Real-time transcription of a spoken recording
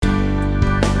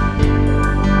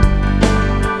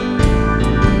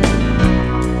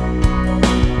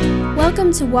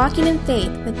Welcome to Walking in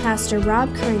Faith with Pastor Rob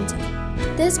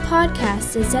Currington. This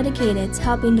podcast is dedicated to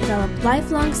helping develop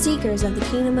lifelong seekers of the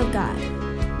kingdom of God.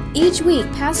 Each week,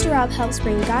 Pastor Rob helps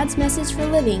bring God's message for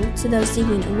living to those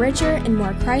seeking a richer and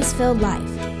more Christ-filled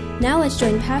life. Now let's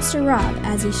join Pastor Rob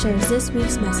as he shares this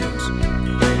week's message.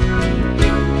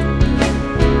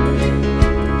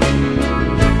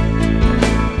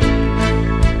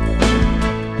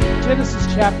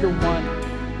 Genesis chapter 1.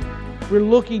 We're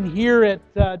looking here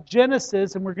at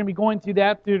Genesis, and we're going to be going through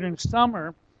that during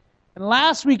summer. And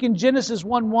last week in Genesis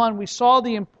 1:1, we saw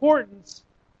the importance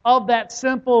of that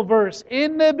simple verse.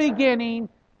 In the beginning,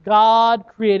 God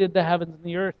created the heavens and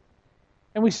the earth.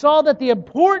 And we saw that the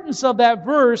importance of that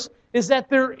verse is that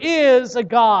there is a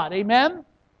God. Amen?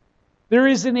 There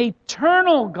is an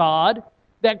eternal God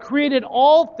that created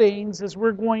all things, as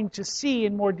we're going to see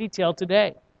in more detail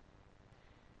today.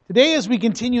 Today, as we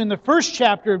continue in the first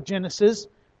chapter of Genesis,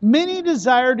 many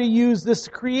desire to use this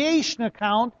creation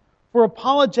account for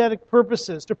apologetic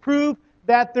purposes, to prove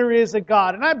that there is a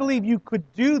God. And I believe you could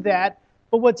do that,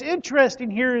 but what's interesting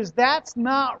here is that's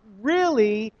not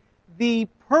really the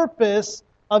purpose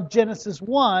of Genesis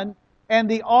 1 and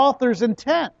the author's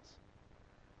intent.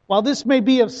 While this may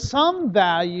be of some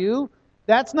value,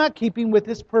 that's not keeping with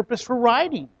his purpose for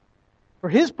writing. For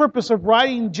his purpose of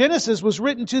writing Genesis was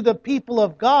written to the people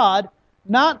of God,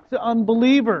 not to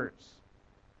unbelievers.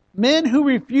 Men who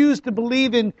refuse to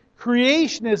believe in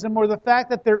creationism or the fact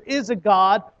that there is a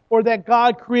God or that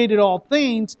God created all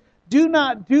things do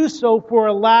not do so for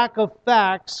a lack of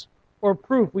facts or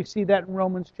proof. We see that in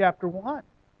Romans chapter 1,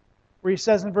 where he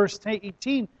says in verse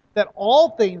 18 that all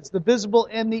things, the visible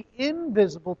and the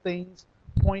invisible things,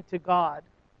 point to God.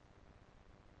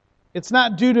 It's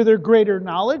not due to their greater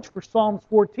knowledge, for Psalms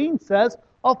 14 says,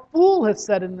 a fool has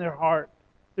said in their heart,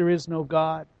 there is no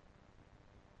God.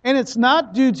 And it's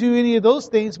not due to any of those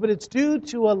things, but it's due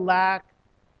to a lack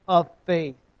of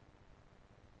faith.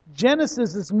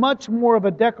 Genesis is much more of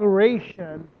a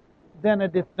declaration than a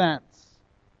defense.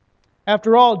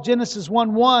 After all, Genesis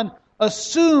 1:1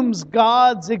 assumes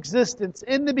God's existence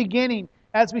in the beginning.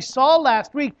 As we saw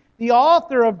last week, the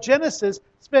author of Genesis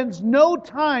spends no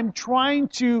time trying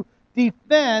to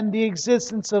defend the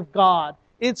existence of God.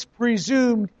 It's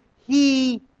presumed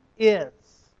He is.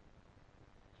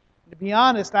 To be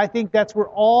honest, I think that's where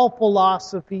all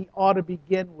philosophy ought to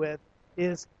begin with,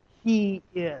 is He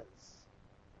is.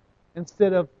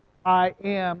 Instead of I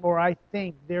am or I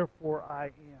think, therefore I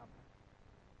am.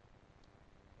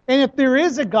 And if there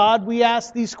is a God, we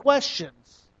ask these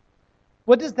questions.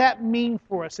 What does that mean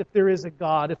for us if there is a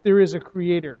God, if there is a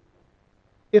Creator,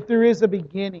 if there is a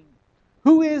beginning?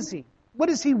 Who is He? What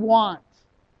does He want?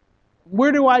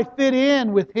 Where do I fit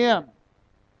in with Him?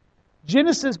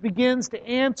 Genesis begins to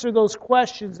answer those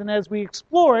questions, and as we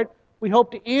explore it, we hope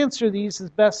to answer these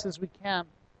as best as we can.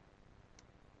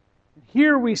 And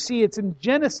here we see it's in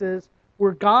Genesis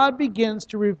where God begins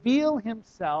to reveal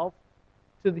Himself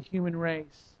to the human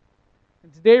race.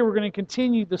 And today we're going to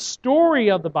continue the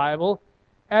story of the Bible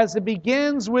as it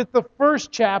begins with the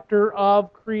first chapter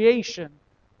of creation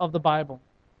of the Bible.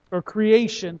 Or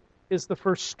creation is the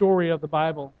first story of the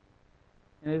Bible.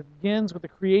 And it begins with the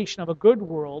creation of a good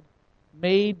world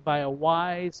made by a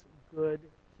wise, good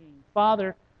king.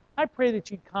 Father, I pray that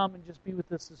you'd come and just be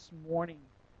with us this morning.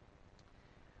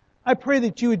 I pray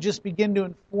that you would just begin to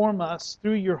inform us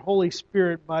through your Holy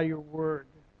Spirit by your word.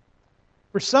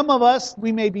 For some of us,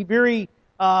 we may be very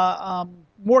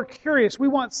more curious. We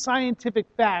want scientific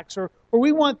facts, or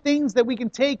we want things that we can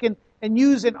take and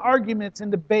use in arguments and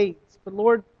debates. But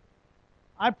Lord,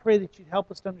 I pray that you'd help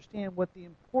us to understand what the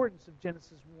importance of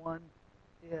Genesis 1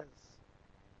 is.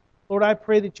 Lord, I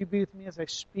pray that you be with me as I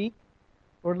speak.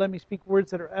 Lord, let me speak words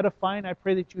that are edifying. I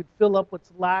pray that you would fill up what's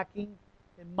lacking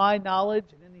in my knowledge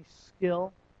and any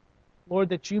skill. Lord,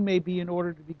 that you may be in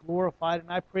order to be glorified.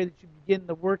 And I pray that you begin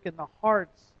the work in the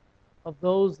hearts of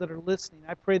those that are listening.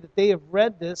 I pray that they have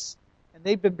read this and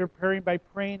they've been preparing by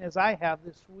praying as I have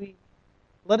this week.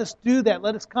 Let us do that.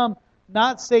 Let us come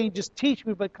not saying just teach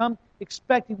me, but come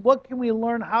expecting what can we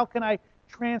learn? How can I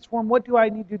transform? What do I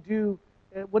need to do?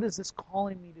 What is this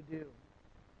calling me to do?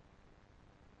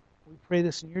 We pray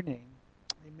this in your name.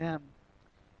 Amen.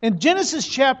 In Genesis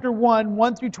chapter 1,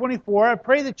 1 through 24, I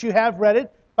pray that you have read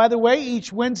it. By the way,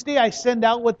 each Wednesday I send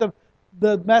out what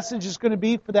the message is going to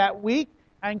be for that week.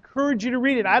 I encourage you to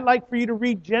read it. I'd like for you to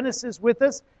read Genesis with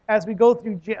us as we go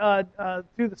through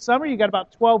the summer. You got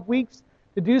about 12 weeks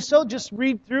to do so. Just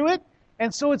read through it.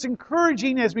 And so it's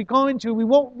encouraging as we go into, we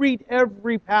won't read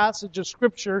every passage of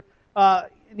Scripture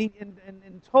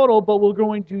in total, but we're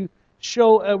going to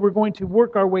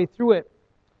work our way through it.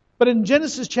 But in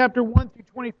Genesis chapter 1 through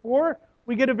 24,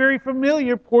 we get a very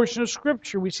familiar portion of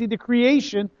Scripture. We see the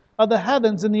creation of the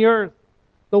heavens and the earth,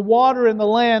 the water and the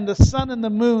land, the sun and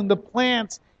the moon, the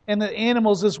plants and the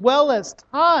animals, as well as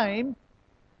time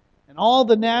and all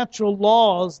the natural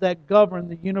laws that govern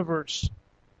the universe.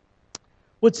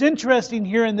 What's interesting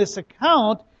here in this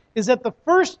account is that the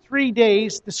first 3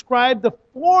 days describe the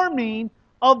forming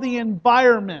of the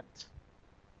environment,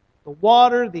 the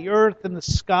water, the earth, and the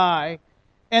sky.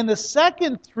 And the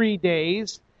second 3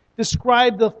 days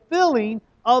describe the filling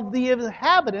of the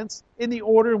inhabitants in the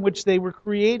order in which they were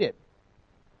created.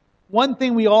 One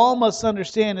thing we all must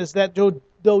understand is that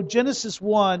though Genesis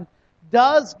 1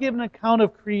 does give an account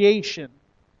of creation,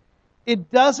 it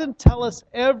doesn't tell us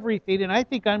everything. And I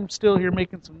think I'm still here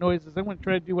making some noises. I'm going to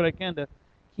try to do what I can to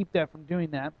keep that from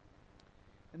doing that.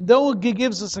 And though it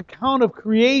gives us an account of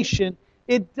creation,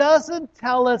 it doesn't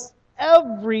tell us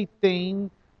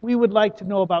everything we would like to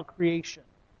know about creation.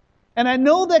 And I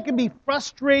know that can be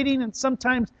frustrating and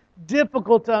sometimes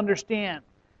difficult to understand,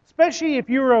 especially if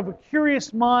you're of a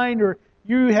curious mind or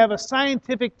you have a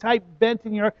scientific type bent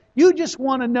in your heart. You just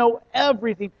want to know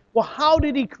everything. Well, how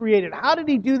did He create it? How did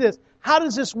He do this? How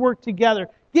does this work together?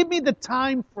 Give me the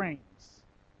time frames.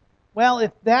 Well,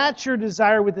 if that's your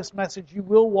desire with this message, you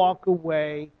will walk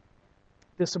away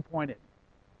disappointed.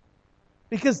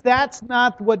 Because that's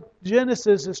not what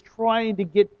Genesis is trying to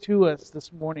get to us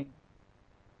this morning.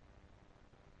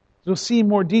 As we'll see in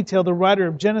more detail, the writer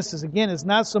of Genesis, again, is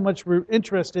not so much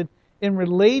interested in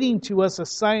relating to us a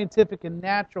scientific and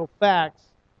natural facts,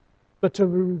 but to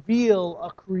reveal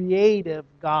a creative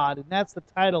God. And that's the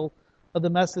title of the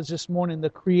message this morning, The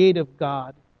Creative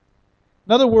God.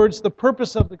 In other words, the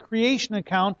purpose of the creation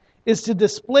account is to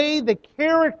display the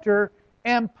character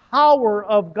and power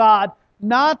of God,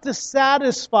 not to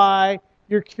satisfy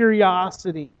your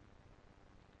curiosity.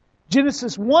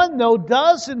 Genesis 1, though,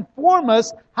 does inform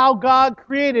us how God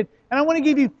created. And I want to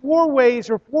give you 4 ways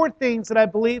or 4 things that I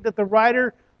believe that the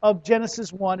writer of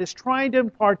Genesis 1 is trying to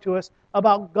impart to us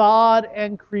about God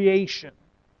and creation.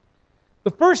 The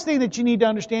first thing that you need to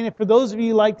understand, and for those of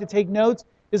you who like to take notes,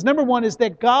 is number 1 is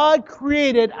that God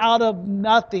created out of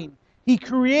nothing. He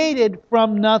created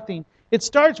from nothing. It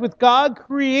starts with God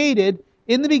created.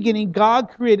 In the beginning, God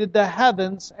created the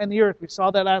heavens and the earth. We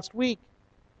saw that last week.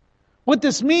 What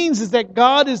this means is that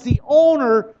God is the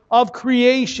owner of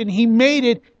creation. He made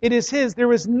it. It is His. There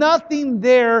was nothing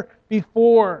there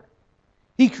before.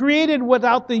 He created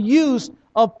without the use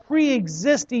of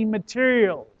pre-existing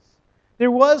materials.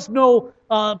 There was no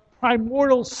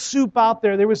primordial soup out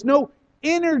there. There was no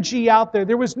energy out there.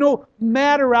 There was no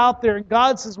matter out there. And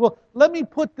God says, well, let me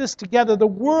put this together. The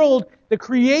world, the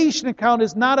creation account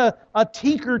is not a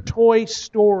tinker toy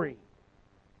story.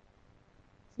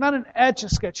 It's not an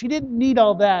etch-a-sketch. He didn't need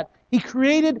all that. He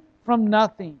created from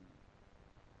nothing.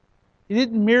 He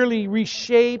didn't merely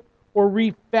reshape or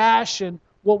refashion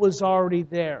what was already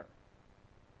there.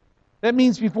 That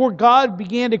means before God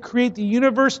began to create the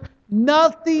universe,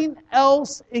 nothing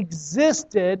else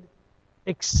existed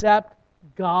except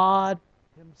God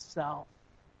Himself.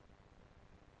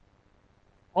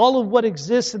 All of what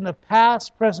exists in the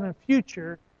past, present, and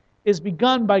future is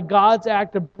begun by God's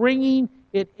act of bringing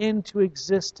it into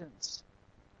existence.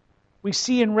 We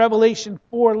see in Revelation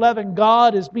 4:11,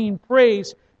 God is being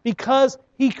praised because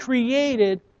He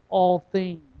created all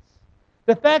things.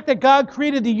 The fact that God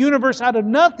created the universe out of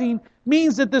nothing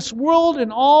means that this world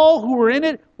and all who were in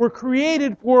it were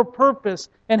created for a purpose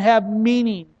and have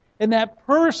meaning. And that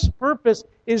purpose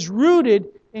is rooted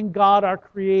in God, our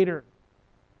Creator.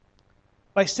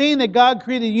 By saying that God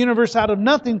created the universe out of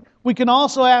nothing, we can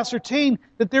also ascertain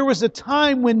that there was a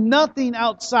time when nothing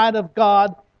outside of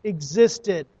God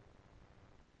existed.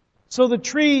 So the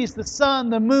trees, the sun,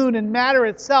 the moon, and matter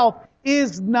itself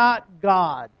is not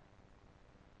God.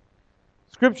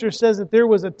 Scripture says that there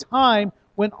was a time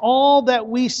when all that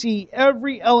we see,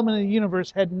 every element of the universe,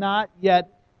 had not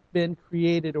yet been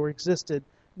created or existed.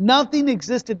 Nothing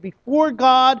existed before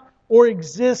God or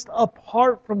exists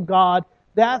apart from God.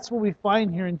 That's what we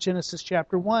find here in Genesis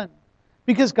chapter 1.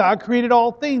 Because God created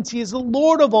all things. He is the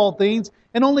Lord of all things,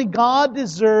 and only God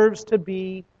deserves to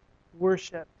be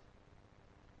worshipped.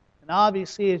 And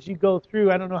obviously, as you go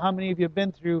through, I don't know how many of you have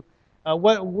been through I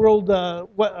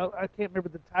can't remember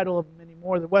the title of them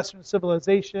anymore, the Western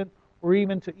civilization, or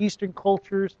even to Eastern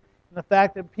cultures, and the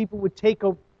fact that people would take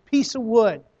a piece of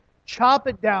wood, chop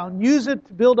it down, use it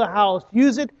to build a house,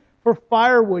 use it for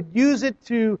firewood, use it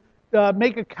to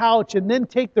make a couch, and then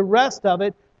take the rest of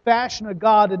it, fashion a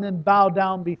god, and then bow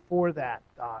down before that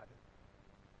god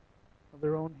with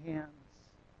their own hands.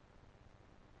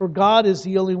 For God is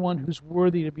the only one who's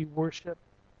worthy to be worshipped.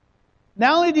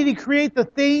 Not only did He create the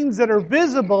things that are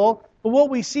visible, but what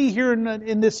we see here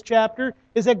in this chapter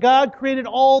is that God created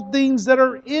all things that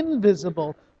are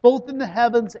invisible, both in the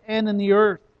heavens and in the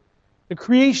earth. The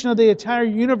creation of the entire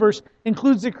universe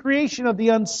includes the creation of the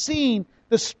unseen,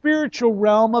 the spiritual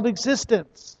realm of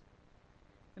existence.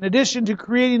 In addition to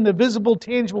creating the visible,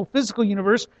 tangible, physical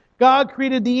universe, God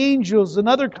created the angels and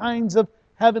other kinds of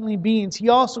heavenly beings. He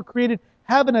also created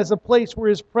heaven as a place where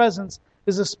His presence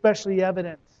is especially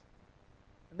evident.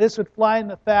 And this would fly in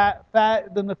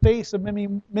the face of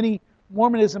many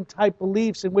Mormonism-type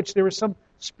beliefs in which there was some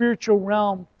spiritual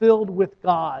realm filled with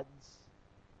gods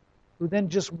who then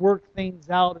just worked things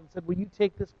out and said, well, you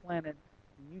take this planet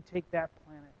and you take that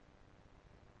planet.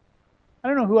 I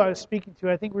don't know who I was speaking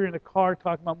to. I think we were in a car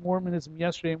talking about Mormonism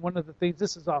yesterday, and one of the things,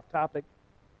 this is off topic,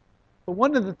 but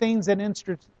one of the things that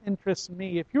interests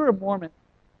me, if you're a Mormon,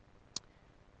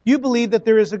 you believe that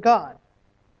there is a God.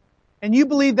 And you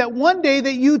believe that one day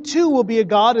that you too will be a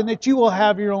God and that you will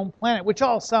have your own planet, which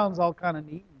all sounds all kind of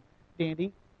neat and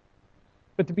dandy.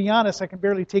 But to be honest, I can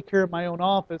barely take care of my own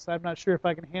office. I'm not sure if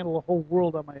I can handle a whole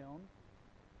world on my own.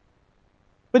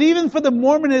 But even for the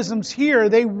Mormonisms here,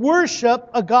 they worship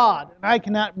a God. And I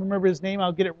cannot remember his name.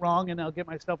 I'll get it wrong and I'll get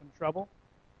myself in trouble.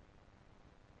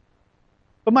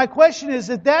 But my question is,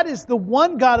 if that is the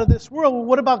one God of this world, well,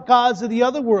 what about gods of the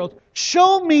other world?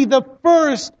 Show me the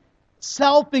first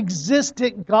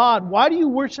self-existent God. Why do you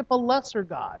worship a lesser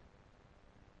God?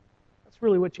 That's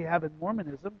really what you have in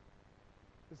Mormonism.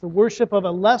 It's the worship of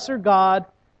a lesser God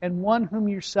and one whom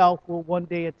yourself will one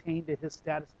day attain to His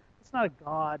status. It's not a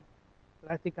God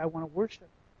that I think I want to worship.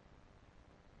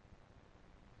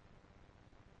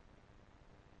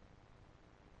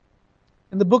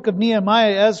 In the book of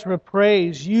Nehemiah, Ezra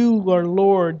prays, "You are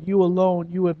Lord, you alone,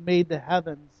 you have made the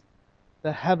heavens and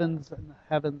the heavens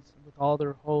with all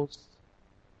their hosts."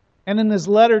 And in his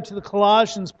letter to the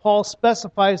Colossians, Paul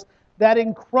specifies that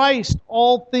in Christ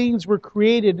all things were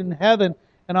created in heaven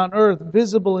and on earth,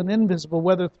 visible and invisible,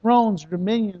 whether thrones or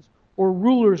dominions or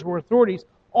rulers or authorities.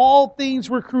 All things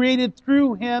were created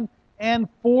through Him and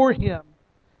for Him.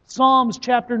 Psalms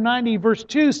chapter 90 verse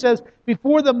 2 says,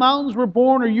 "Before the mountains were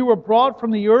born or you were brought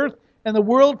from the earth and the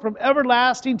world from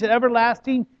everlasting to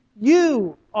everlasting,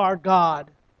 you are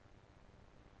God."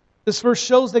 This verse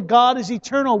shows that God is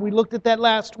eternal. We looked at that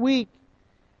last week.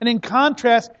 And in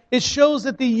contrast, it shows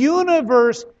that the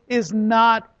universe is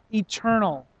not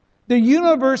eternal. The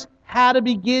universe had a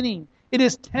beginning. It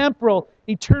is temporal.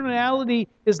 Eternality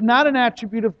is not an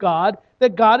attribute of God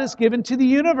that God has given to the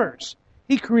universe.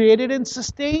 He created and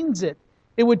sustains it.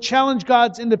 It would challenge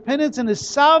God's independence and His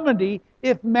sovereignty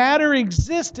if matter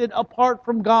existed apart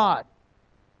from God.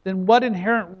 Then what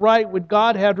inherent right would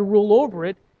God have to rule over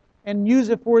it and use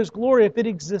it for His glory if it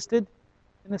existed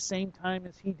in the same time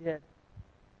as He did?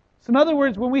 So in other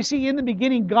words, when we see in the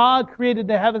beginning God created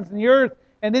the heavens and the earth,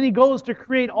 and then He goes to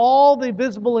create all the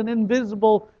visible and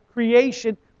invisible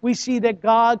creation, we see that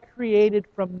God created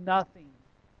from nothing.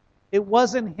 It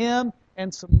wasn't Him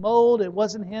and some mold, it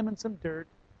wasn't Him and some dirt,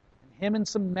 and Him and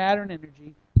some matter and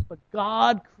energy, but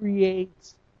God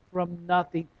creates from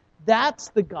nothing. That's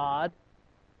the God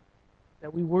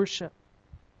that we worship.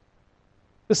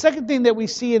 The second thing that we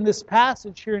see in this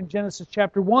passage here in Genesis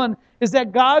chapter 1 is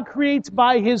that God creates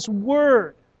by His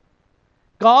Word.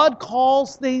 God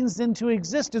calls things into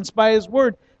existence by His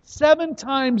Word. 7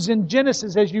 times in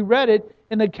Genesis, as you read it,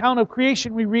 in the account of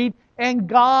creation, we read, "And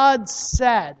God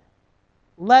said,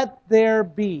 let there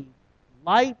be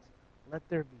light, let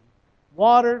there be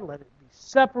water, let it be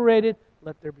separated,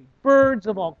 let there be birds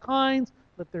of all kinds,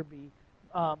 let there be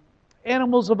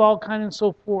animals of all kinds," and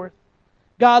so forth.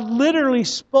 God literally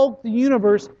spoke the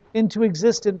universe into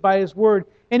existence by His Word.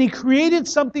 And He created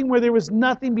something where there was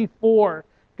nothing before.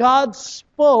 God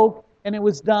spoke and it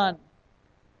was done.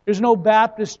 There's no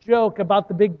Baptist joke about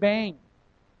the Big Bang.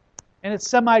 And it's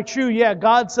semi-true. Yeah,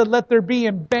 God said, "Let there be,"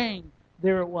 and bang,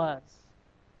 there it was.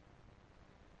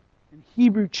 In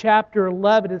Hebrews chapter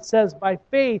 11, it says, "By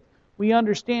faith we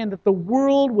understand that the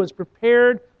world was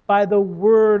prepared by the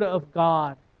Word of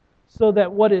God, so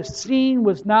that what is seen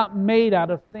was not made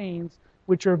out of things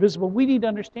which are visible." We need to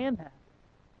understand that.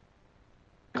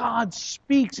 God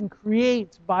speaks and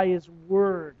creates by His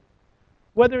Word.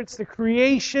 Whether it's the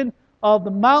creation of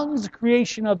the mountains, the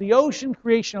creation of the ocean,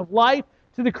 creation of life,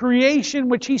 to the creation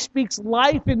which He speaks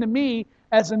life into me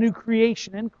as a new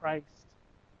creation in Christ.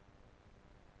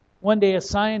 One day a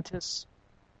scientist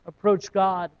approached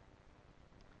God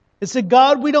and said,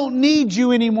 "God, we don't need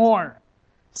you anymore.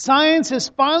 Science has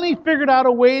finally figured out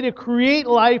a way to create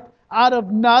life out of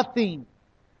nothing.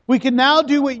 We can now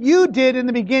do what you did in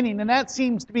the beginning." And that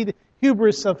seems to be the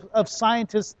hubris of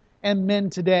scientists and men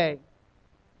today.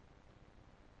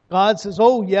 God says,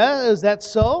 oh yeah, is that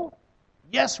so?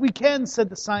 Yes, we can, said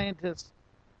the scientists.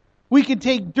 We can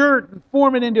take dirt and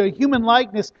form it into a human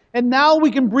likeness, and now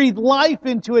we can breathe life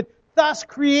into it, thus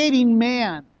creating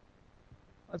man.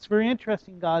 That's very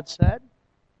interesting, God said.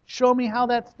 Show me how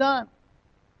that's done.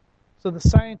 So the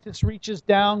scientist reaches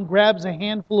down, grabs a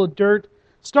handful of dirt,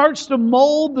 starts to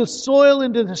mold the soil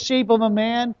into the shape of a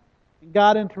man, and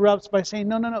God interrupts by saying,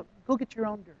 no, go get your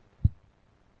own dirt.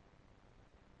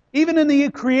 Even in the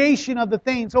creation of the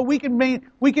things, so we can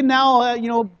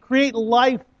now create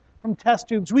life from test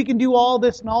tubes. We can do all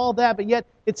this and all that, but yet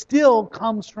it still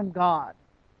comes from God.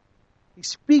 He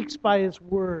speaks by His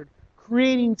Word,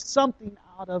 creating something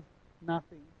out of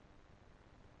nothing.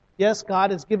 Yes,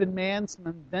 God has given man some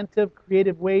inventive,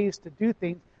 creative ways to do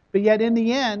things, but yet in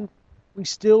the end, we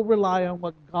still rely on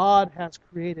what God has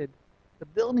created, the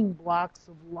building blocks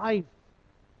of life.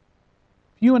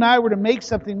 If you and I were to make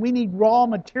something, we need raw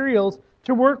materials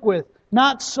to work with.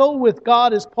 Not so with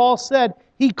God, as Paul said.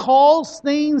 He calls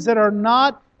things that are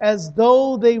not as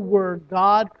though they were.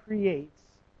 God creates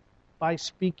by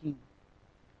speaking.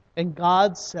 And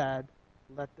God said,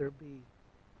 let there be.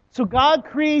 So God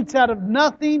creates out of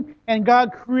nothing, and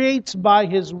God creates by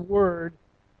His Word.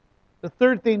 The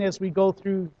third thing as we go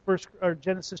through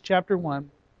Genesis chapter 1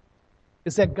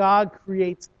 is that God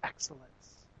creates excellence.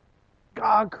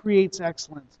 God creates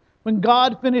excellence. When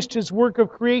God finished His work of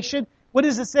creation, what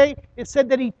does it say? It said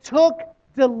that He took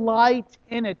delight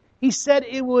in it. He said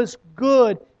it was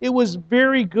good. It was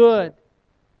very good.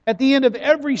 At the end of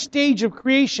every stage of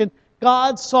creation,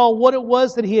 God saw what it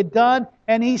was that He had done,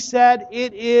 and He said,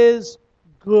 it is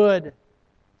good.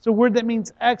 It's a word that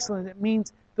means excellent. It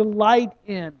means delight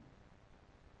in.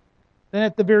 Then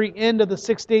at the very end of the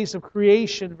 6 days of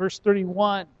creation, verse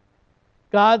 31,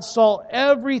 God saw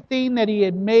everything that He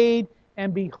had made,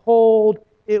 and behold,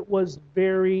 it was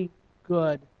very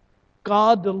good.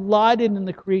 God delighted in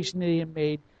the creation that He had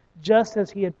made, just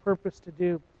as He had purposed to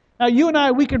do. Now, you and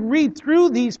I, we can read through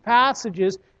these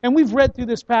passages, and we've read through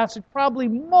this passage probably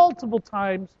multiple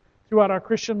times throughout our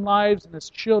Christian lives and as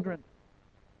children.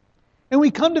 And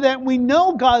we come to that, and we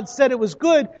know God said it was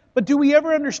good, but do we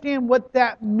ever understand what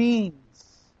that means?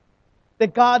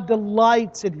 That God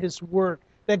delights in His work,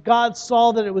 that God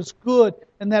saw that it was good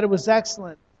and that it was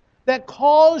excellent. That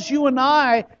calls you and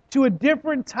I to a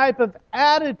different type of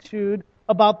attitude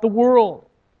about the world.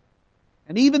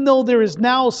 And even though there is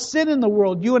now sin in the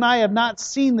world, you and I have not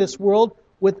seen this world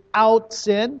without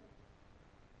sin.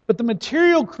 But the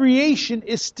material creation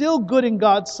is still good in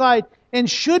God's sight and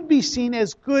should be seen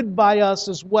as good by us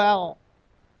as well.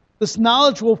 This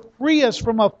knowledge will free us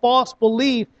from a false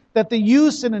belief that the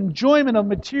use and enjoyment of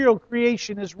material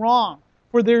creation is wrong.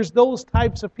 For there's those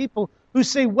types of people who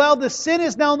say, well, the sin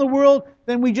is now in the world,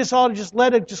 then we just ought to just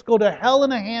let it just go to hell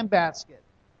in a handbasket.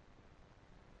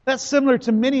 That's similar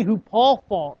to many who Paul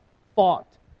fought,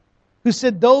 who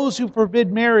said those who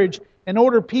forbid marriage and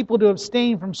order people to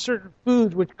abstain from certain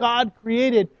foods which God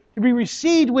created to be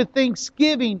received with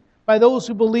thanksgiving by those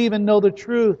who believe and know the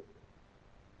truth.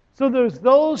 So there's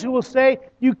those who will say,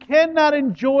 you cannot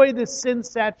enjoy this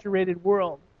sin-saturated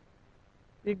world.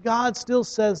 Yet God still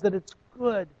says that it's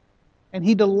good, and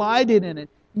He delighted in it.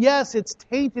 Yes, it's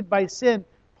tainted by sin.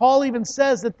 Paul even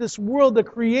says that this world, the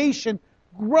creation,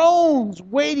 groans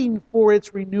waiting for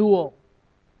its renewal.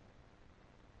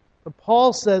 But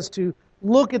Paul says to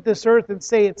look at this earth and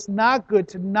say it's not good,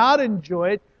 to not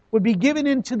enjoy it, would be given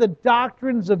into the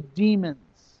doctrines of demons.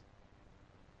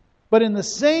 But in the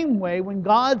same way, when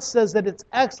God says that it's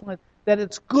excellent, that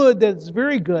it's good, that it's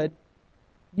very good,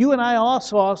 you and I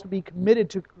also ought to be committed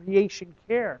to creation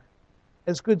care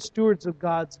as good stewards of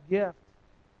God's gift.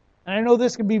 And I know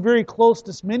this can be very close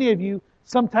to many of you,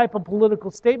 some type of political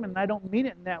statement, and I don't mean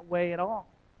it in that way at all.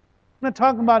 I'm not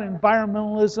talking about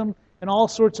environmentalism and all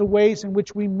sorts of ways in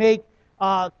which we make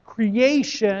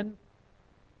creation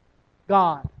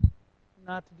God.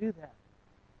 Not to do that.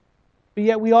 But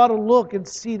yet we ought to look and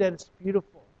see that it's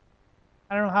beautiful.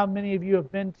 I don't know how many of you have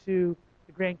been to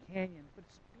the Grand Canyon, but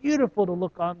it's beautiful to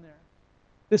look on there.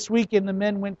 This weekend the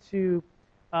men went to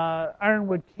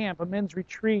Ironwood Camp, a men's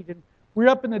retreat, and we're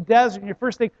up in the desert, and your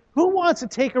first thing, who wants to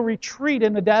take a retreat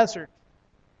in the desert?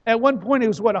 At one point it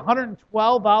was,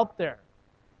 112 out there.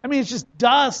 I mean, it's just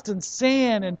dust and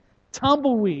sand and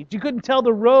tumbleweeds. You couldn't tell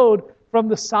the road from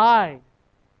the side.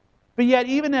 But yet,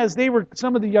 even as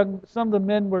some of the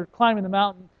men were climbing the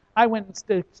mountain, I went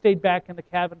and stayed back in the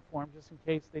cabin for them, just in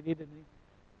case they needed me.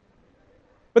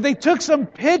 But they took some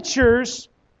pictures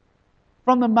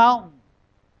from the mountain.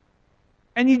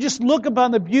 And you just look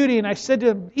upon the beauty, and I said to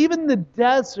them, even the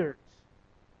desert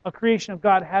a creation of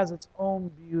God, has its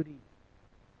own beauty.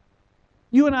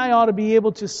 You and I ought to be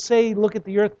able to say, look at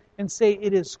the earth and say,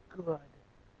 it is good.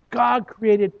 God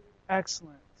created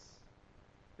excellence.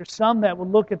 There's some that will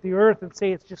look at the earth and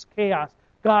say it's just chaos.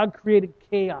 God created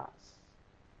chaos.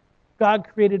 God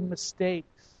created mistakes.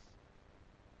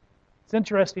 It's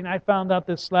interesting. I found out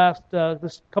this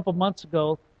couple months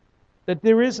ago that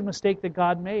there is a mistake that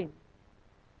God made.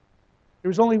 There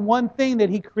was only one thing that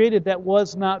He created that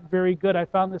was not very good. I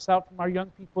found this out from our young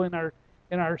people in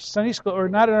our Sunday school, or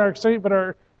not in our Sunday, but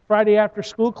our Friday after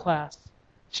school class.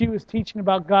 She was teaching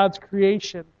about God's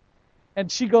creation,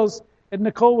 and she goes, and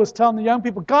Nicole was telling the young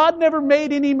people, God never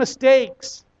made any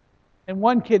mistakes. And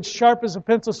one kid, sharp as a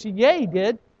pencil, said, yeah, He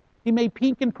did. He made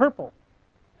pink and purple.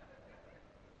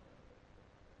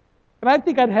 And I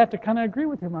think I'd have to kind of agree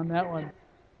with him on that one.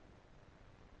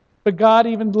 But God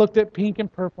even looked at pink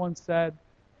and purple and said,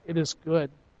 it is good.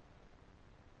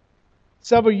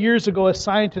 Several years ago, a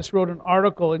scientist wrote an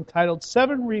article entitled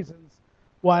 7 Reasons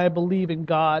Why I Believe in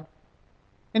God.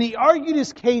 And he argued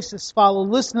his case as follows.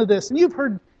 Listen to this. And you've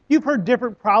heard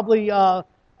different probably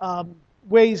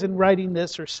ways in writing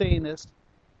this or saying this.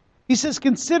 He says,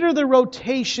 consider the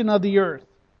rotation of the earth.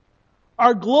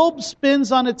 Our globe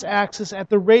spins on its axis at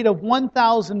the rate of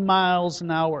 1,000 miles an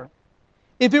hour.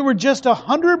 If it were just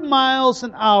 100 miles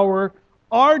an hour,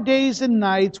 our days and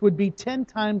nights would be 10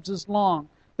 times as long.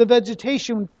 The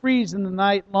vegetation would freeze in the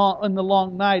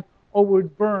long night, or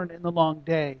would burn in the long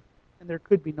day, and there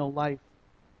could be no life.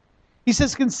 He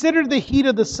says, consider the heat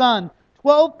of the sun,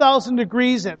 12,000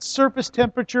 degrees at surface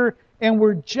temperature, and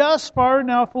we're just far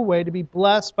enough away to be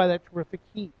blessed by that terrific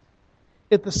heat.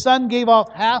 If the sun gave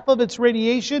off half of its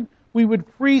radiation, we would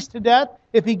freeze to death.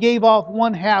 If he gave off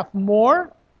 1/2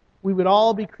 more, we would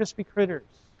all be crispy critters.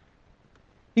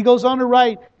 He goes on to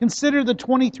write, consider the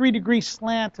 23-degree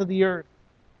slant of the earth.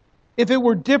 If it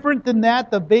were different than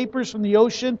that, the vapors from the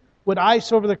ocean would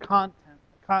ice over the continents.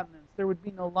 There would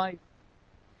be no life.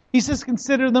 He says,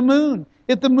 consider the moon.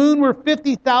 If the moon were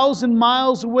 50,000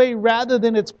 miles away rather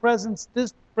than its present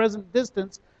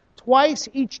distance, twice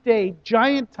each day,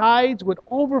 giant tides would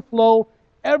overflow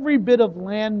every bit of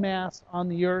land mass on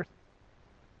the earth.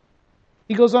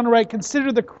 He goes on to write,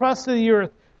 consider the crust of the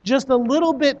earth just a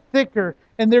little bit thicker,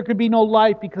 and there could be no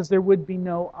life because there would be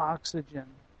no oxygen.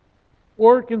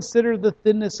 Or consider the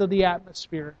thinness of the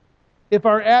atmosphere. If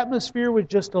our atmosphere was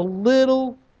just a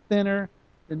little thinner,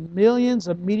 then millions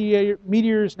of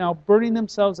meteors now burning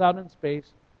themselves out in space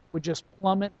would just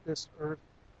plummet this earth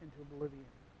into oblivion.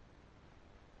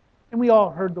 And we all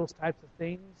heard those types of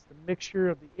things, the mixture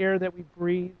of the air that we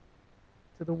breathe,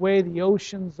 to the way the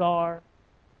oceans are.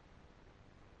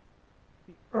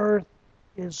 The earth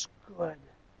is good.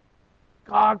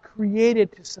 God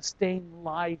created to sustain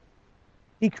life.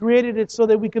 He created it so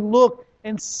that we can look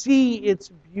and see its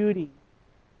beauty.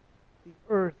 The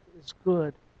earth is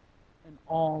good, and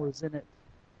all is in it.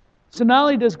 So not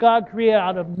only does God create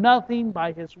out of nothing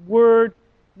by His Word,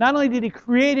 not only did He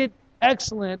create it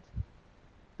excellent,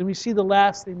 then we see the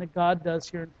last thing that God does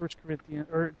here in 1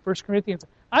 Corinthians.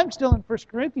 I'm still in 1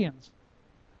 Corinthians.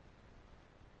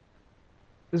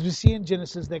 As we see in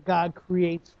Genesis, that God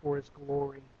creates for His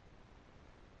glory.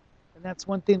 And that's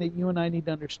one thing that you and I need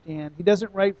to understand. He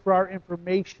doesn't write for our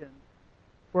information,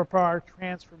 but for our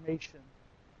transformation,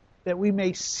 that we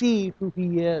may see who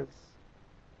He is.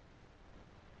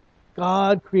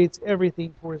 God creates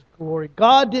everything for His glory.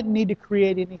 God didn't need to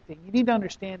create anything. You need to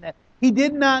understand that. He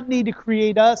did not need to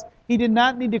create us. He did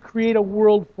not need to create a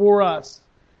world for us.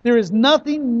 There is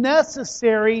nothing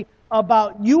necessary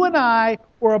about you and I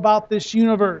or about this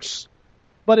universe.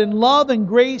 But in love and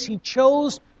grace, He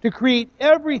chose to create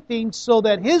everything so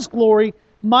that His glory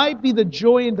might be the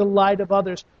joy and delight of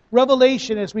others.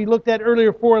 Revelation, as we looked at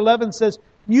earlier, 4:11 says,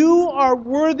 you are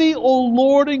worthy, O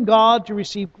Lord and God, to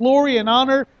receive glory and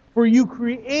honor, for you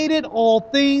created all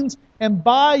things, and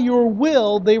by your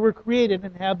will they were created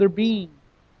and have their being.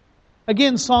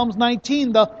 Again, Psalms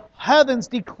 19, the heavens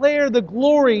declare the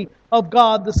glory of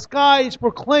God. The skies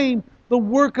proclaim the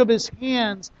work of His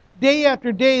hands. Day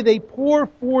after day they pour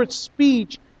forth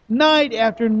speech. Night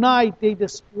after night they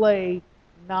display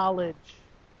knowledge.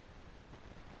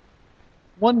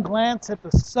 One glance at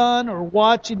the sun, or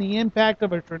watching the impact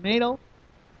of a tornado,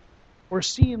 or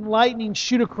seeing lightning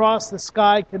shoot across the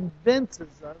sky convinces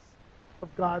us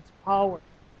of God's power.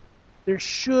 There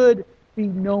should be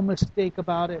no mistake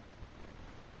about it.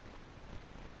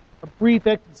 A brief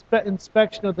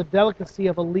inspection of the delicacy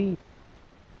of a leaf,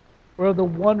 or of the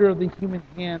wonder of the human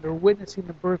hand, or witnessing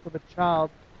the birth of a child,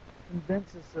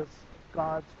 convinces us of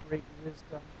God's great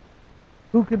wisdom.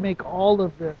 Who can make all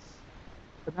of this,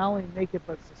 but not only make it,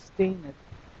 but sustain it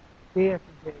day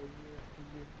after day, year after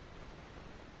year.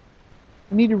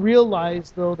 We need to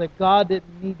realize, though, that God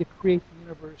didn't need to create the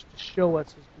universe to show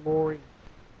us His glory.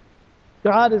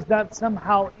 God is not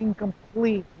somehow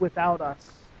incomplete without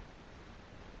us.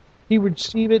 He would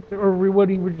receive it, or what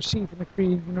He would receive from the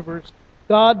created universe.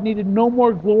 God needed no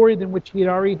more glory than which He had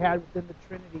already had within the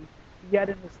Trinity. Yet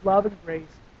in His love and grace,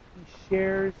 He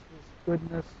shares His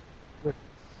goodness with us.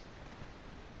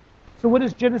 So what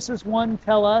does Genesis 1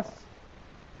 tell us?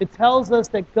 It tells us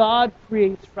that God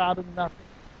creates out of nothing.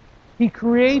 He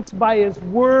creates by His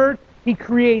Word. He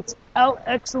creates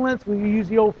excellence. We use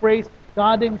the old phrase,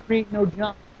 God didn't create no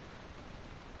junk.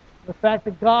 The fact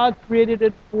that God created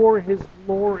it for His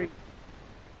glory.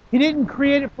 He didn't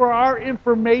create it for our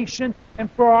information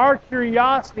and for our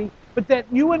curiosity, but that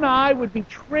you and I would be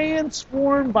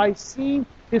transformed by seeing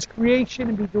His creation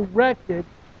and be directed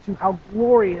to how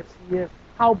glorious He is,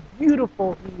 how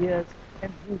beautiful He is,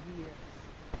 and who He is.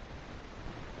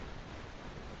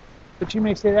 But you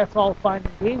may say, that's all fine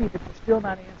and dandy, but you're still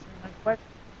not answering my question.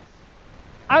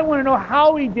 I want to know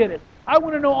how He did it. I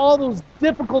want to know all those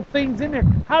difficult things in there.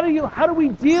 How do we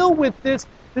deal with this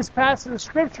passage of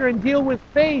Scripture and deal with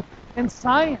faith and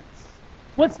science?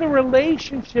 What's the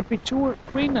relationship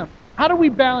between them? How do we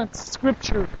balance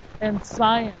Scripture and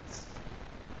science?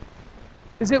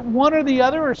 Is it one or the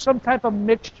other, or some type of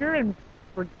mixture? And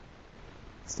for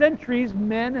centuries,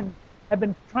 men have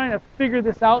been trying to figure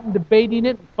this out and debating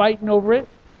it and fighting over it.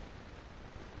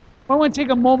 I want to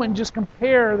take a moment and just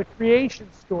compare the creation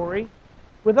story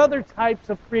with other types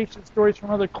of creation stories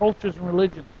from other cultures and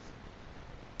religions.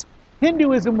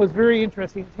 Hinduism was very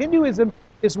interesting. Hinduism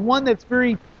is one that's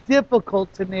very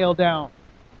difficult to nail down.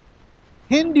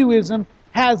 Hinduism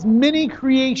has many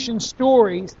creation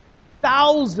stories,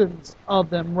 thousands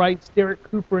of them, writes Derek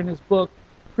Cooper in his book,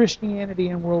 Christianity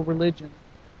and World Religion.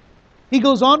 He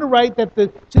goes on to write that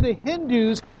to the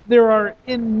Hindus, there are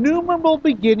innumerable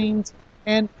beginnings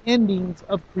and endings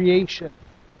of creation.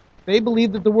 They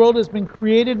believe that the world has been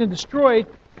created and destroyed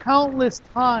countless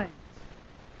times.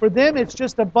 For them, it's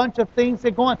just a bunch of things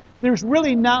that go on. There's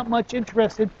really not much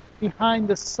interested behind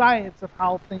the science of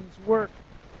how things work.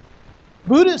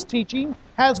 Buddhist teaching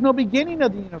has no beginning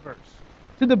of the universe.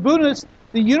 To the Buddhists,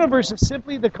 the universe is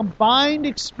simply the combined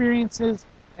experiences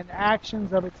and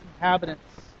actions of its inhabitants.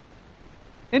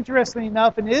 Interestingly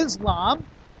enough, in Islam,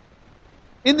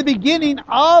 in the beginning,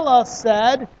 Allah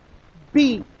said,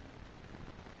 "Be."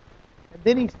 And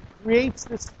then He creates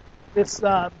this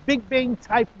Big Bang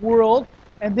type world,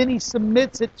 and then He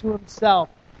submits it to Himself.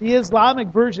 The Islamic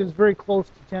version is very close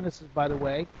to Genesis, by the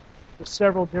way, with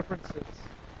several differences.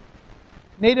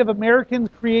 Native American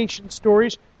creation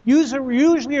stories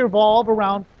usually revolve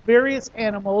around various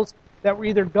animals that were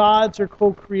either gods or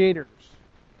co-creators.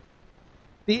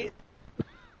 The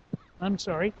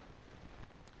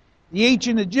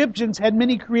ancient Egyptians had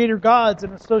many creator gods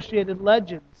and associated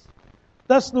legends.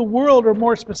 Thus the world, or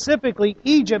more specifically,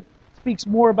 Egypt, speaks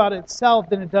more about itself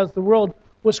than it does the world,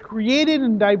 was created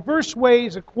in diverse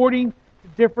ways according to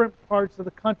different parts of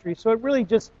the country. So it really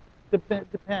just depends.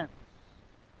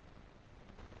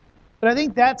 But I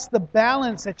think that's the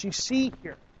balance that you see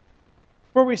here.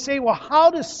 Where we say, well,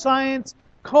 how does science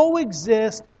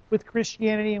coexist with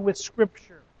Christianity and with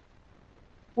Scripture?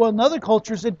 Well, in other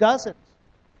cultures, it doesn't.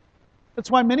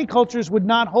 That's why many cultures would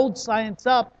not hold science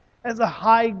up as a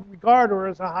high regard or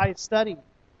as a high study.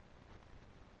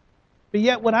 But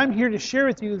yet, what I'm here to share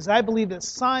with you is I believe that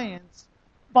science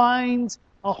finds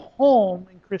a home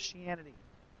in Christianity.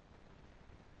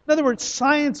 In other words,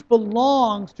 science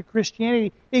belongs to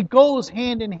Christianity. It goes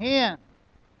hand in hand.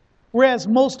 Whereas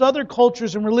most other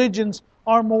cultures and religions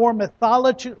are more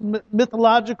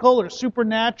mythological or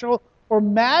supernatural or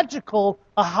magical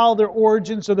of how their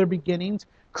origins or their beginnings,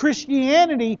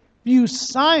 Christianity views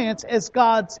science as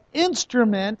God's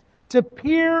instrument to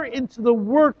peer into the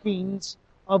workings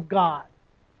of God.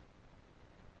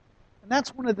 And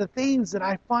that's one of the things that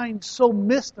I find so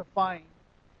mystifying.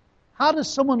 How does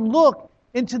someone look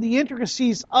into the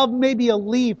intricacies of maybe a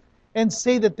leaf and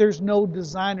say that there's no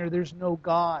designer, there's no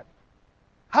God?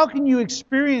 How can you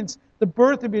experience the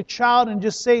birth of your child and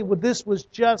just say, well, this was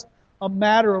just a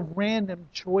matter of random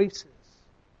choices?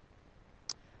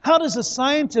 How does a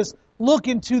scientist look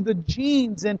into the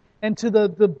genes and to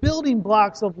the building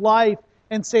blocks of life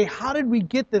and say, how did we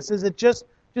get this? Is it just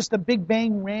a Big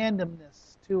Bang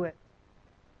randomness to it?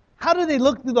 How do they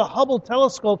look through the Hubble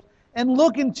telescopes and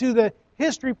look into the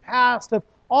history past of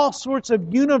all sorts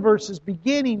of universes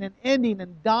beginning and ending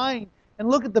and dying, and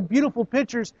look at the beautiful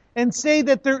pictures and say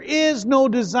that there is no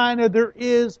designer, there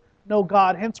is no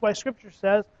God? Hence why Scripture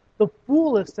says, the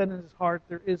fool has said in his heart,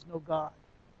 there is no God.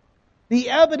 The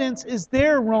evidence is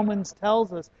there, Romans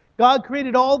tells us. God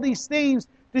created all these things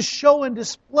to show and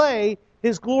display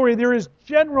His glory. There is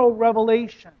general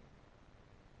revelation.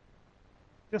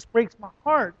 It just breaks my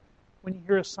heart when you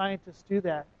hear a scientist do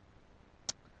that.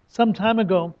 Some time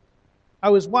ago, I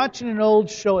was watching an old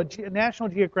show, a National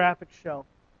Geographic show.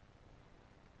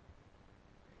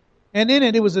 And in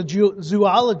it was a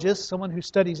zoologist, someone who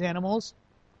studies animals.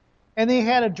 And they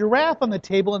had a giraffe on the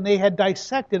table, and they had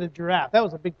dissected a giraffe. That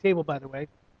was a big table, by the way.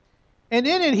 And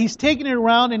in it, he's taking it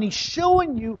around, and he's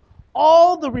showing you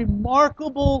all the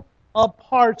remarkable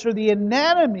parts or the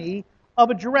anatomy of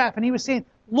a giraffe. And he was saying,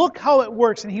 look how it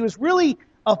works. And he was really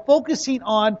focusing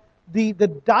on the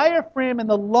diaphragm and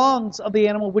the lungs of the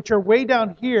animal, which are way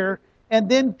down here, and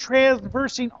then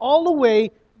traversing all the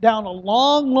way down a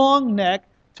long, long neck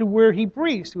to where he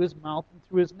breathes, to his mouth and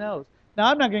through his nose. Now,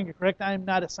 I'm not going to get correct. I am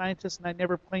not a scientist, and I've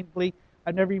never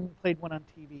even played one on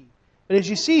TV. But as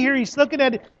you see here, he's looking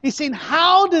at it. He's saying,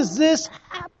 how does this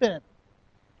happen?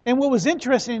 And what was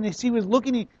interesting is he was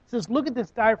looking, he says, look at this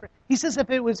diaphragm. He says if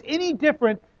it was any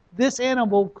different, this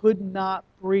animal could not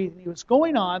breathe. And he was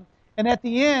going on, and at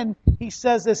the end, he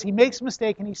says this. He makes a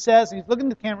mistake, and he says, and he's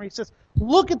looking at the camera, he says,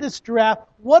 look at this giraffe.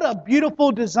 What a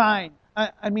beautiful design.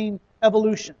 I mean,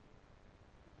 evolution.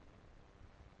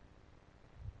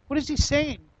 What is he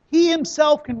saying? He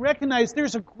himself can recognize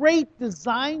there's a great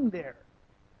design there.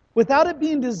 Without it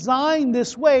being designed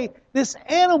this way, this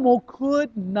animal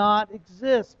could not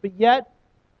exist. But yet,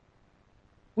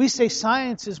 we say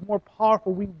science is more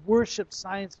powerful. We worship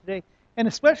science today. And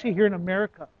especially here in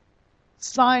America.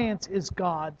 Science is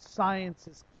God. Science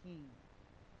is King.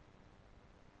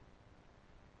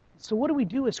 So what do we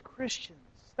do as Christians?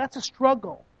 That's a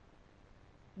struggle.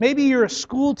 Maybe you're a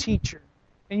school teacher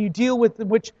and you deal with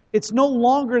which it's no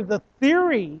longer the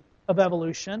theory of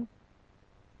evolution,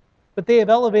 but they have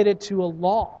elevated it to a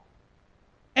law.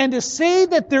 And to say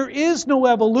that there is no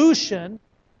evolution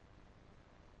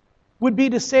would be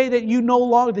to say that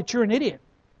that you're an idiot.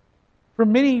 For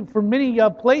many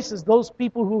places,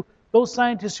 those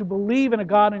scientists who believe in a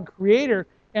God and Creator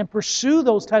and pursue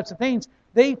those types of things,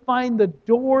 they find the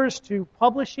doors to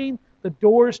publishing, the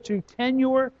doors to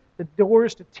tenure, the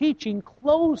doors to teaching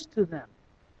closed to them.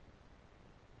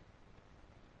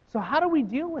 So how do we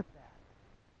deal with that?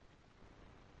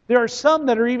 There are some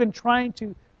that are even trying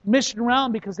to mission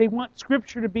around because they want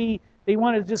Scripture to be, they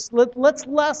want to just, let's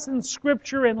lessen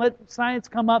Scripture and let science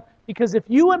come up, because if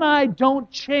you and I don't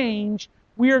change,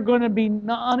 we are going to be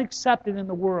unaccepted in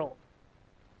the world.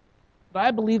 But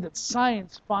I believe that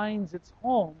science finds its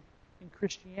home in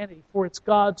Christianity, for it's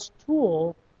God's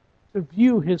tool to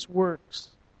view His works.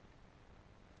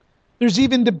 There's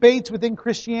even debates within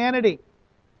Christianity.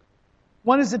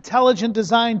 One is intelligent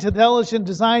design. Intelligent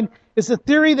design is the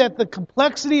theory that the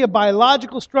complexity of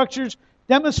biological structures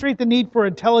demonstrate the need for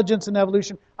intelligence and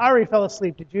evolution. I already fell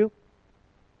asleep, did you?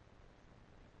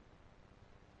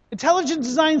 Intelligent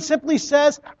design simply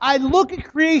says, I look at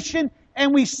creation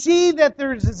and we see that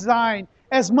there's design.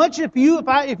 As much if you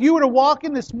were to walk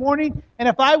in this morning and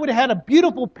if I would have had a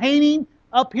beautiful painting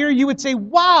up here, you would say,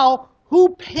 wow, who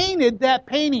painted that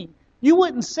painting? You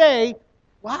wouldn't say,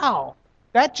 wow,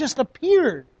 that just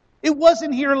appeared. It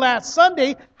wasn't here last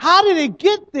Sunday. How did it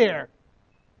get there?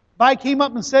 If I came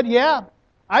up and said, yeah,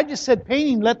 I just said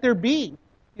painting, let there be.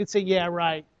 You'd say, yeah,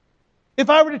 right. If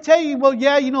I were to tell you, well,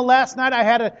 yeah, last night I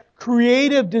had a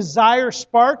creative desire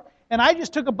spark, and I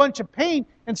just took a bunch of paint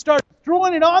and started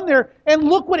throwing it on there, and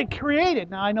look what it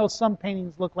created. Now, I know some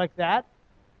paintings look like that,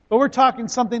 but we're talking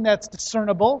something that's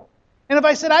discernible. And if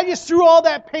I said, I just threw all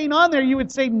that paint on there, you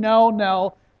would say,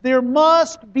 no. There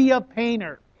must be a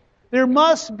painter. There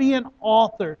must be an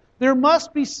author. There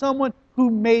must be someone who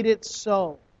made it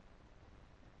so.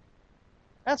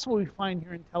 That's what we find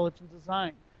here in intelligent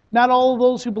design. Not all of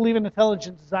those who believe in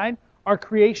intelligent design are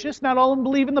creationists. Not all of them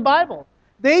believe in the Bible.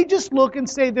 They just look and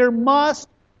say there must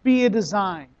be a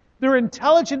design. They're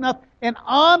intelligent enough and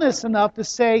honest enough to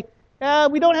say,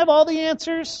 we don't have all the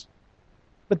answers,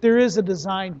 but there is a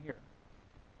design here.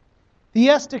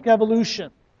 Theistic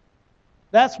evolution.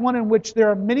 That's one in which there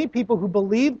are many people who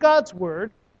believe God's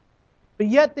Word, but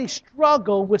yet they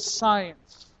struggle with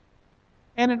science.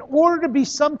 And in order to be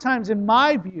sometimes, in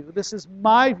my view, this is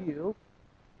my view,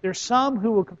 there's some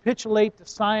who will capitulate to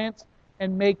science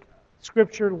and make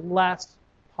Scripture less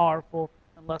powerful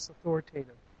and less authoritative.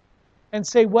 And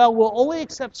say, well, we'll only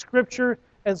accept Scripture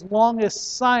as long as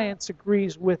science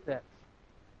agrees with it.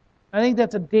 I think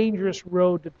that's a dangerous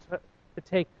road to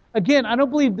take. Again, I don't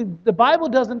believe the Bible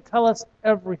doesn't tell us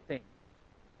everything.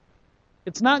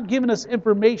 It's not giving us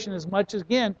information as much,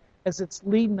 again, as it's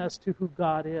leading us to who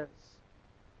God is.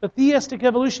 The theistic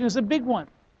evolution is a big one.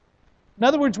 In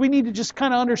other words, we need to just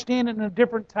kind of understand it in a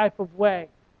different type of way.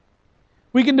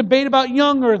 We can debate about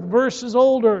young earth versus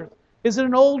old earth. Is it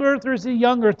an old earth or is it a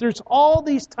young earth? There's all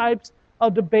these types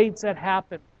of debates that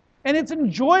happen. And it's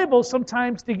enjoyable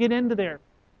sometimes to get into there.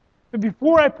 But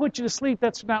before I put you to sleep,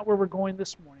 that's not where we're going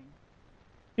this morning.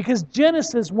 Because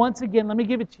Genesis, once again, let me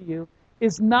give it to you,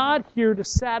 is not here to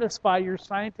satisfy your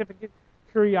scientific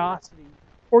curiosity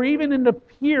or even to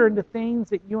peer into things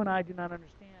that you and I do not understand.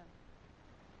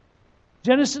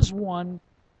 Genesis 1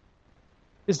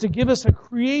 is to give us a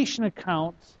creation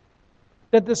account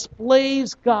that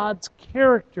displays God's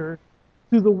character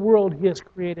through the world He has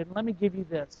created. And let me give you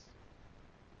this.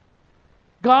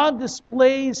 God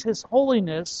displays His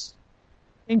holiness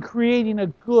in creating a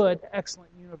good,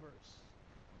 excellent universe.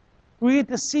 We get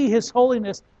to see His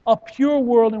holiness, a pure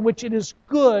world in which it is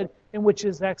good, in which it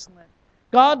is excellent.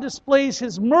 God displays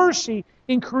His mercy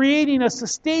in creating a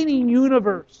sustaining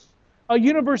universe, a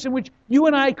universe in which you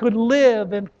and I could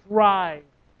live and thrive.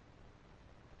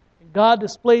 And God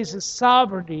displays His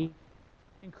sovereignty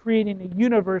in creating a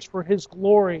universe for His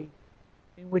glory,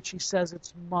 in which He says,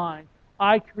 it's mine.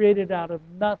 I created out of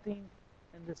nothing,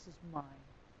 and this is mine.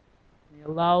 And He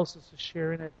allows us to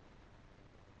share in it.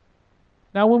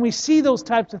 Now, when we see those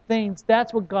types of things,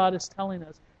 that's what God is telling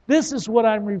us. This is what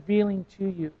I'm revealing to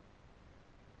you.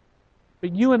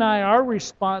 But you and I, our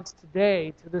response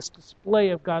today to this display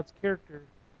of God's character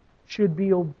should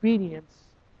be obedience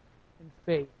and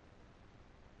faith.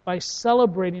 By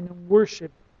celebrating and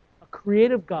worship a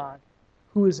creative God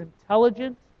who is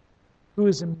intelligent, who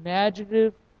is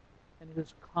imaginative, and who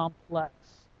is complex.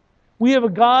 We have a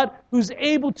God who's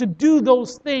able to do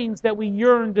those things that we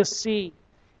yearn to see.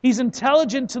 He's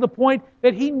intelligent to the point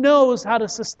that He knows how to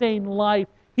sustain life.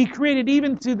 He created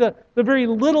even to the very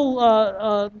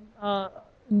little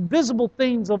invisible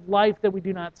things of life that we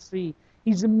do not see.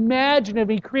 He's imaginative.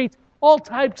 He creates all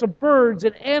types of birds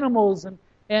and animals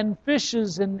and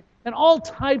fishes and all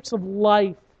types of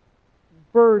life,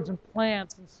 birds and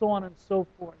plants and so on and so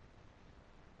forth.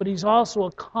 But He's also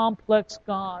a complex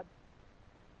God.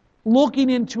 Looking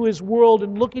into His world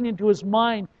and looking into His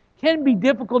mind can be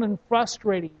difficult and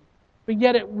frustrating, but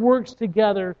yet it works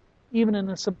together even in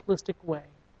a simplistic way.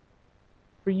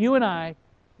 For you and I,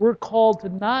 we're called to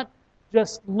not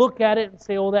just look at it and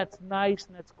say, oh, that's nice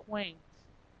and that's quaint.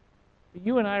 But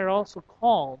you and I are also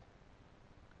called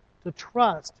to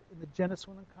trust in the Genesis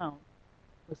 1 account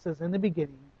that says, in the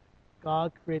beginning,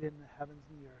 God created the heavens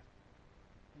and the earth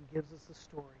and gives us a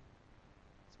story.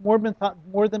 It's more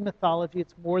than mythology.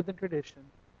 It's more than tradition.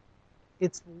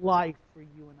 It's life for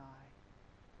you and I.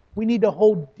 We need to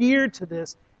hold dear to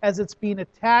this as it's being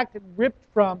attacked and ripped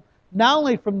from, not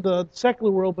only from the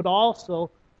secular world, but also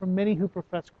from many who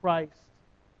profess Christ.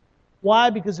 Why?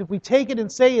 Because if we take it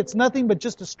and say it's nothing but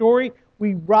just a story,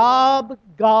 we rob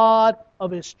God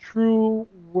of His true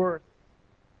worth.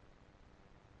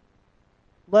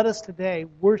 Let us today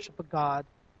worship a God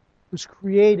who's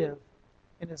creative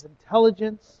in His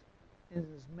intelligence, in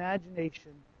His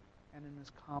imagination, and in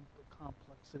His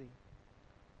complexity.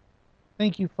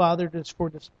 Thank you, Father, just for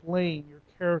displaying your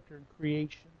character in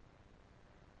creation.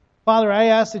 Father, I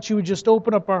ask that you would just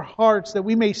open up our hearts that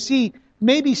we may see,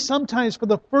 maybe sometimes for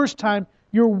the first time,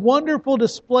 your wonderful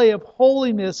display of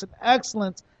holiness and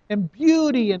excellence and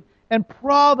beauty and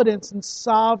providence and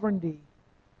sovereignty.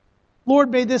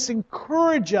 Lord, may this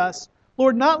encourage us.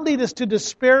 Lord, not lead us to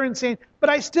despair and saying, but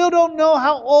I still don't know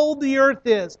how old the earth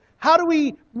is. How do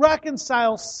we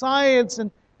reconcile science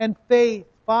and faith?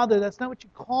 Father, that's not what you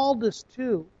called us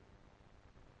to.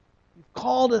 You've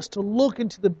called us to look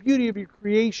into the beauty of your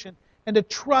creation and to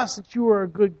trust that you are a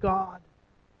good God.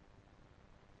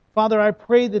 Father, I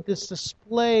pray that this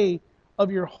display of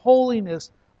your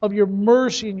holiness, of your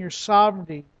mercy and your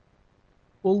sovereignty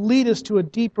will lead us to a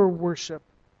deeper worship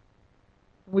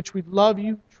in which we love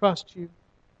you, trust you,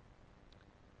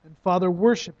 and Father,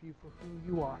 worship you for who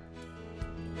you are.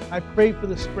 I pray for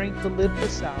the strength to live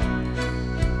this out.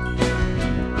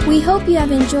 We hope you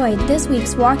have enjoyed this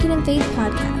week's Walking in Faith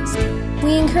podcast.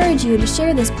 We encourage you to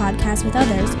share this podcast with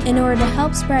others in order to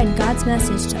help spread God's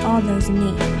message to all those in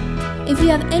need. If you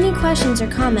have any questions or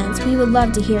comments, we would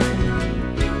love to hear from you.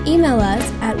 Email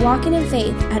us at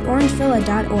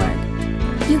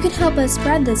walkinginfaith@orangevilla.org. You can help us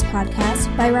spread this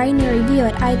podcast by writing a review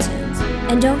at iTunes,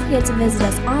 and don't forget to visit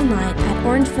us online at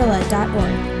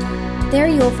orangevilla.org. There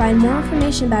you will find more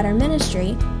information about our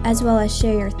ministry, as well as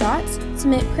share your thoughts,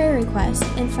 submit prayer requests,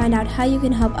 and find out how you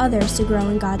can help others to grow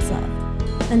in God's love.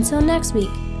 Until next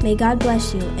week, may God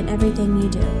bless you in everything you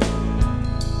do.